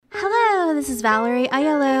this is Valerie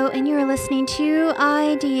Aiello, and you're listening to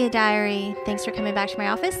Idea Diary. Thanks for coming back to my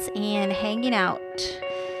office and hanging out.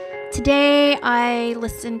 Today, I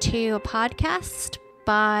listened to a podcast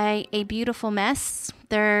by A Beautiful Mess.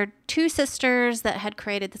 They're two sisters that had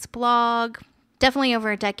created this blog definitely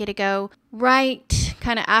over a decade ago, right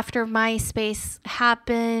kind of after MySpace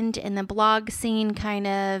happened and the blog scene kind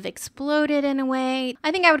of exploded in a way. I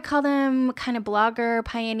think I would call them kind of blogger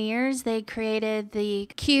pioneers. They created the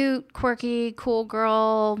cute, quirky, cool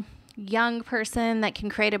girl, young person that can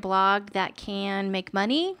create a blog that can make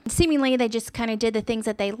money. Seemingly, they just kind of did the things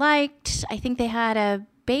that they liked. I think they had a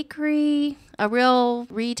bakery, a real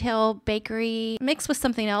retail bakery mixed with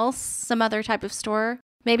something else, some other type of store.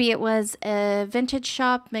 Maybe it was a vintage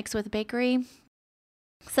shop mixed with a bakery,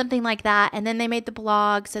 something like that. And then they made the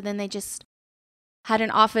blog. So then they just had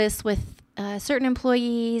an office with certain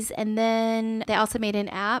employees. And then they also made an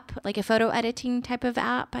app, like a photo editing type of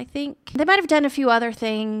app, I think. They might have done a few other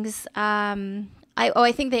things.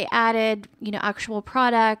 I think they added, actual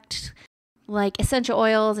product like essential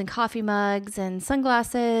oils and coffee mugs and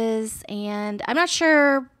sunglasses. And I'm not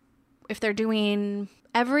sure if they're doing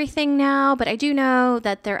everything now, but I do know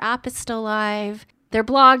that their app is still live. Their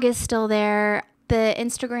blog is still there. The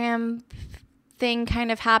Instagram thing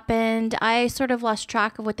kind of happened. I sort of lost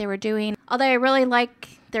track of what they were doing. Although I really like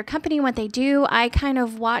their company and what they do, I kind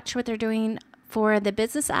of watch what they're doing for the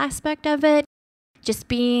business aspect of it. Just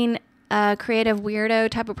being a creative weirdo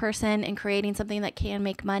type of person and creating something that can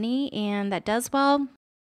make money and that does well.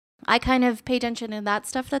 I kind of pay attention to that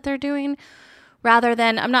stuff that they're doing rather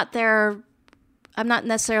than I'm not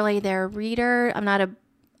necessarily their reader. I'm not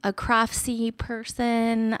a craftsy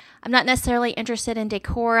person. I'm not necessarily interested in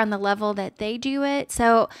decor on the level that they do it.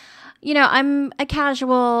 So, I'm a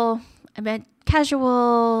casual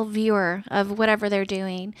viewer of whatever they're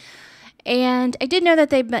doing. And I did know that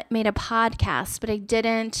they made a podcast, but I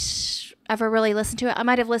didn't ever really listen to it. I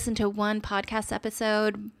might have listened to one podcast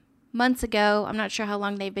episode months ago. I'm not sure how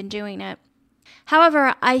long they've been doing it.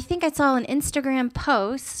 However, I think I saw an Instagram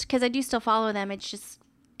post, because I do still follow them. It's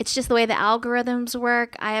just the way the algorithms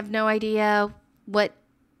work. I have no idea what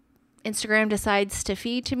Instagram decides to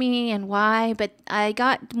feed to me and why, but I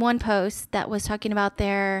got one post that was talking about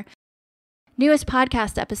their newest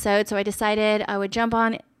podcast episode, so I decided I would jump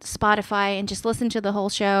on Spotify and just listen to the whole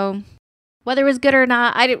show. Whether it was good or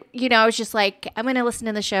not, I was just like, I'm going to listen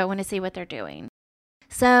to the show. I want to see what they're doing.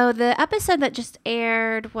 So the episode that just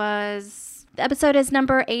aired the episode is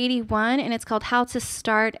number 81, and it's called How to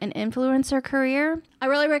Start an Influencer Career. I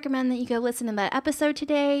really recommend that you go listen to that episode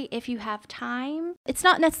today if you have time. It's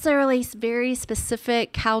not necessarily very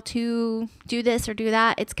specific how to do this or do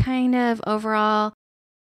that. It's kind of overall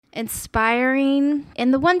inspiring.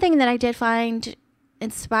 And the one thing that I did find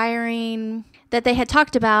inspiring that they had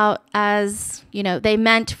talked about as, they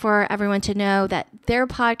meant for everyone to know that their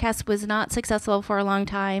podcast was not successful for a long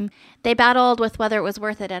time. They battled with whether it was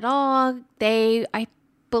worth it at all. They, I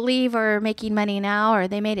believe, are making money now, or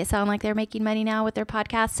they made it sound like they're making money now with their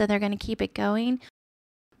podcast, so they're going to keep it going.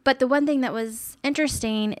 But the one thing that was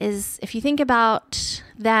interesting is if you think about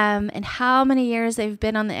them and how many years they've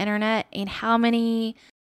been on the internet and how many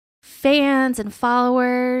fans and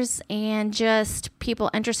followers and just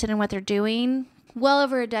people interested in what they're doing, well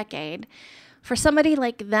over a decade. For somebody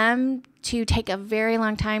like them to take a very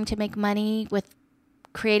long time to make money with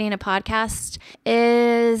creating a podcast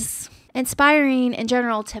is inspiring in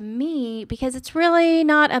general to me, because it's really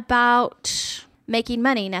not about making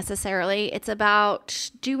money necessarily. It's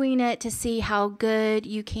about doing it to see how good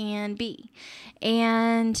you can be.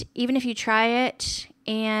 And even if you try it,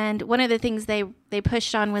 and one of the things they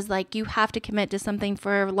pushed on was like, you have to commit to something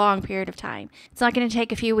for a long period of time. It's not going to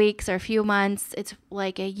take a few weeks or a few months. It's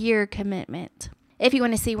like a year commitment if you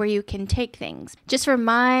want to see where you can take things. Just from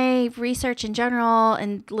my research in general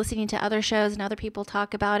and listening to other shows and other people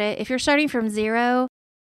talk about it, if you're starting from zero,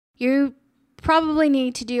 you probably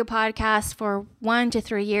need to do a podcast for 1 to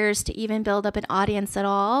 3 years to even build up an audience at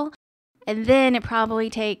all. And then it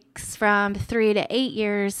probably takes from 3 to 8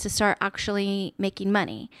 years to start actually making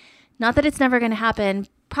money. Not that it's never going to happen.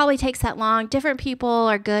 Probably takes that long. Different people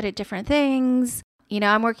are good at different things.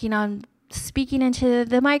 I'm working on speaking into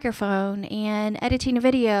the microphone and editing a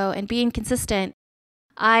video and being consistent.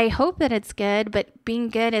 I hope that it's good, but being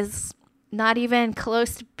good is not even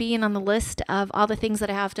close to being on the list of all the things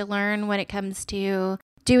that I have to learn when it comes to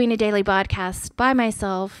doing a daily podcast by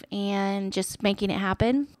myself and just making it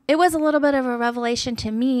happen. It was a little bit of a revelation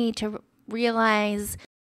to me to realize,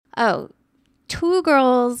 two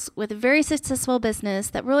girls with a very successful business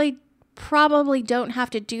that really probably don't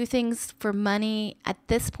have to do things for money at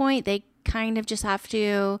this point. They kind of just have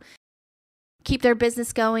to keep their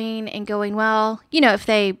business going and going well, if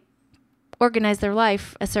they organize their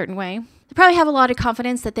life a certain way. They probably have a lot of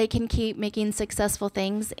confidence that they can keep making successful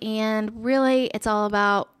things. And really, it's all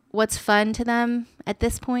about what's fun to them at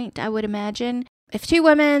this point, I would imagine. If two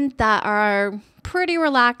women that are pretty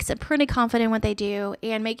relaxed and pretty confident in what they do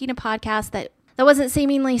and making a podcast that wasn't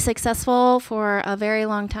seemingly successful for a very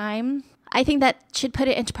long time, I think that should put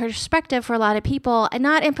it into perspective for a lot of people, and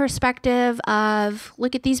not in perspective of,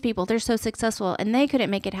 look at these people, they're so successful and they couldn't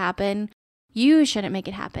make it happen. You shouldn't make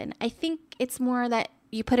it happen. I think it's more that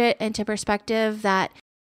you put it into perspective that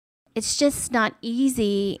it's just not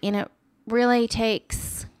easy, and it really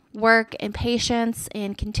takes work and patience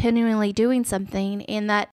and continually doing something, and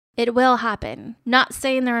that it will happen. Not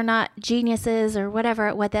saying they're not geniuses or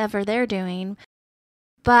whatever they're doing,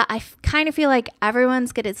 but I kind of feel like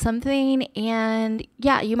everyone's good at something. And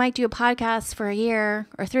yeah, you might do a podcast for a year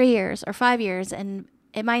or 3 years or 5 years, and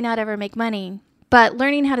it might not ever make money. But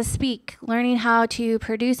learning how to speak, learning how to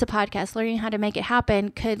produce a podcast, learning how to make it happen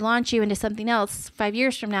could launch you into something else 5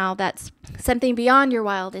 years from now that's something beyond your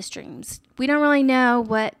wildest dreams. We don't really know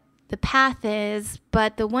what the path is,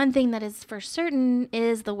 but the one thing that is for certain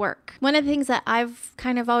is the work. One of the things that I've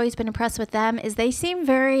kind of always been impressed with them is they seem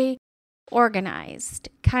very organized,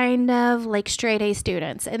 kind of like straight A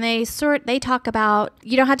students. And they talk about,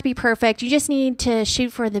 you don't have to be perfect. You just need to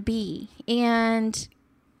shoot for the B. And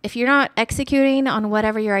if you're not executing on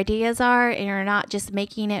whatever your ideas are and you're not just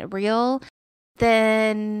making it real,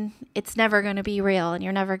 then it's never going to be real and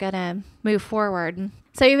you're never going to move forward.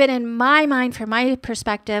 So even in my mind, from my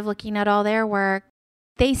perspective, looking at all their work,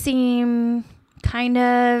 they seem kind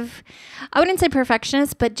of, I wouldn't say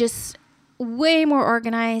perfectionist, but just way more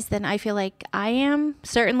organized than I feel like I am,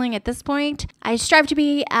 certainly at this point. I strive to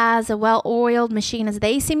be as a well-oiled machine as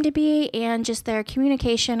they seem to be, and just their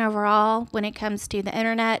communication overall when it comes to the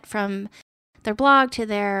internet, from their blog to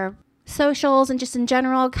their socials and just in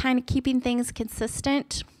general, kind of keeping things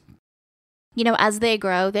consistent. As they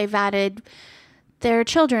grow, they've added their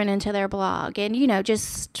children into their blog, and,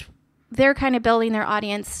 just they're kind of building their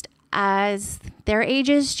audience as their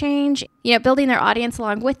ages change, building their audience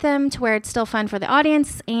along with them to where it's still fun for the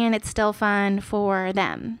audience and it's still fun for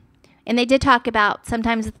them. And they did talk about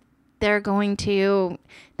sometimes they're going to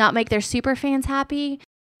not make their super fans happy.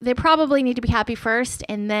 They probably need to be happy first,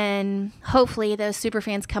 and then hopefully those super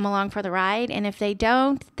fans come along for the ride. And if they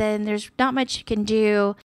don't, then there's not much you can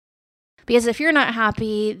do, because if you're not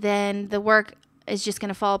happy, then the work is just going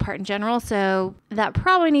to fall apart in general. So that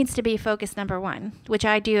probably needs to be focus number one, which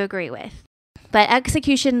I do agree with. But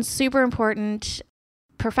execution, super important.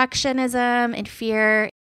 Perfectionism and fear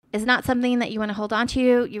is not something that you want to hold on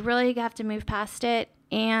to. You really have to move past it.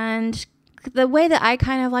 And the way that I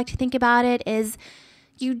kind of like to think about it is,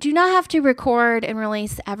 you do not have to record and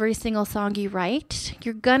release every single song you write.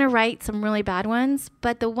 You're going to write some really bad ones,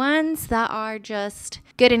 but the ones that are just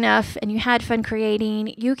good enough and you had fun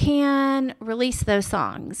creating, you can release those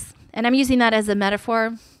songs. And I'm using that as a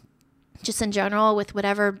metaphor, just in general, with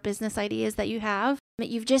whatever business ideas that you have. But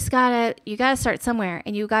you've just got to start somewhere,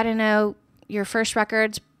 and you got to know your first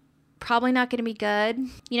record's probably not going to be good.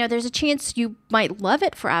 There's a chance you might love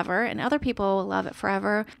it forever and other people will love it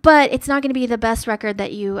forever, but it's not going to be the best record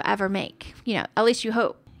that you ever make. At least you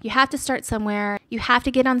hope. You have to start somewhere. You have to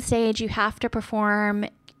get on stage. You have to perform.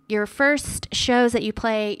 Your first shows that you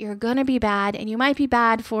play, you're going to be bad, and you might be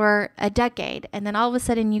bad for a decade, and then all of a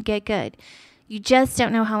sudden you get good. You just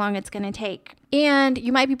don't know how long it's going to take. And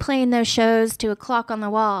you might be playing those shows to a clock on the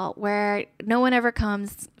wall where no one ever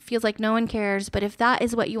comes, feels like no one cares. But if that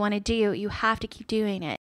is what you want to do, you have to keep doing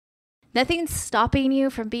it. Nothing's stopping you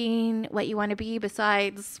from being what you want to be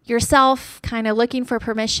besides yourself kind of looking for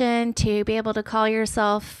permission to be able to call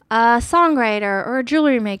yourself a songwriter or a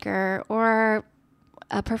jewelry maker or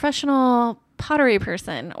a professional pottery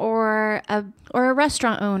person or a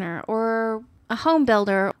restaurant owner or a home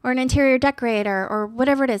builder or an interior decorator or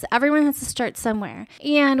whatever it is. Everyone has to start somewhere.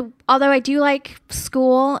 And although I do like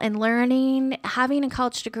school and learning, having a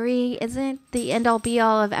college degree isn't the end all be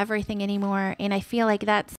all of everything anymore. And I feel like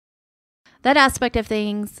that aspect of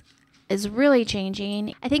things is really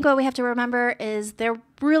changing. I think what we have to remember is there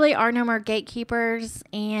really are no more gatekeepers,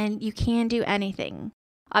 and you can do anything.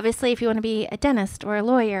 Obviously, if you want to be a dentist or a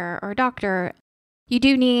lawyer or a doctor, you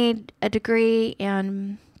do need a degree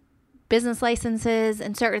and business licenses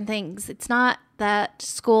and certain things. It's not that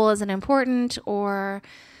school isn't important or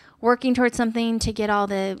working towards something to get all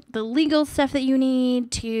the legal stuff that you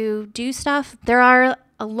need to do stuff. There are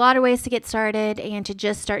a lot of ways to get started and to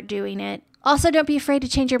just start doing it. Also, don't be afraid to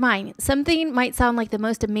change your mind. Something might sound like the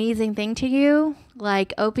most amazing thing to you,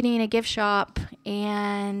 like opening a gift shop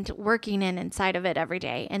and working inside of it every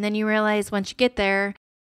day. And then you realize once you get there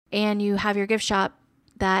and you have your gift shop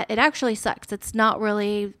that it actually sucks. It's not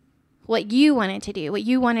really what you wanted to do. What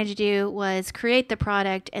you wanted to do was create the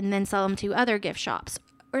product and then sell them to other gift shops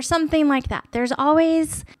or something like that. There's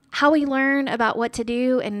always how we learn about what to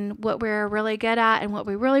do and what we're really good at and what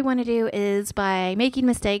we really want to do is by making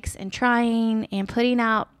mistakes and trying and putting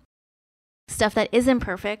out stuff that isn't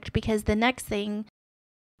perfect, because the next thing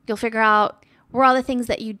you'll figure out were all the things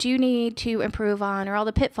that you do need to improve on, or all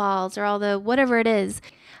the pitfalls, or all the whatever it is.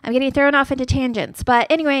 I'm getting thrown off into tangents. But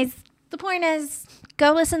anyways, the point is,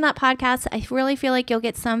 go listen to that podcast. I really feel like you'll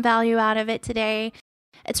get some value out of it today.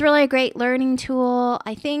 It's really a great learning tool.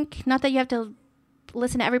 I think, not that you have to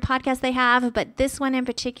listen to every podcast they have, but this one in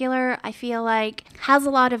particular, I feel like has a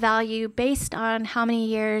lot of value based on how many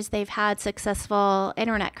years they've had successful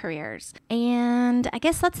internet careers. And I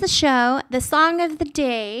guess that's the show. The song of the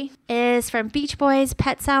day is from Beach Boys'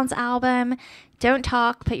 Pet Sounds album, Don't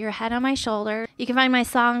Talk, Put Your Head on My Shoulder. You can find my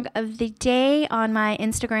song of the day on my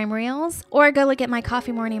Instagram Reels, or go look at my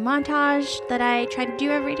coffee morning montage that I try to do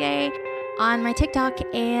every day on my TikTok.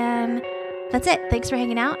 And that's it. Thanks for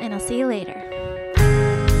hanging out, and I'll see you later.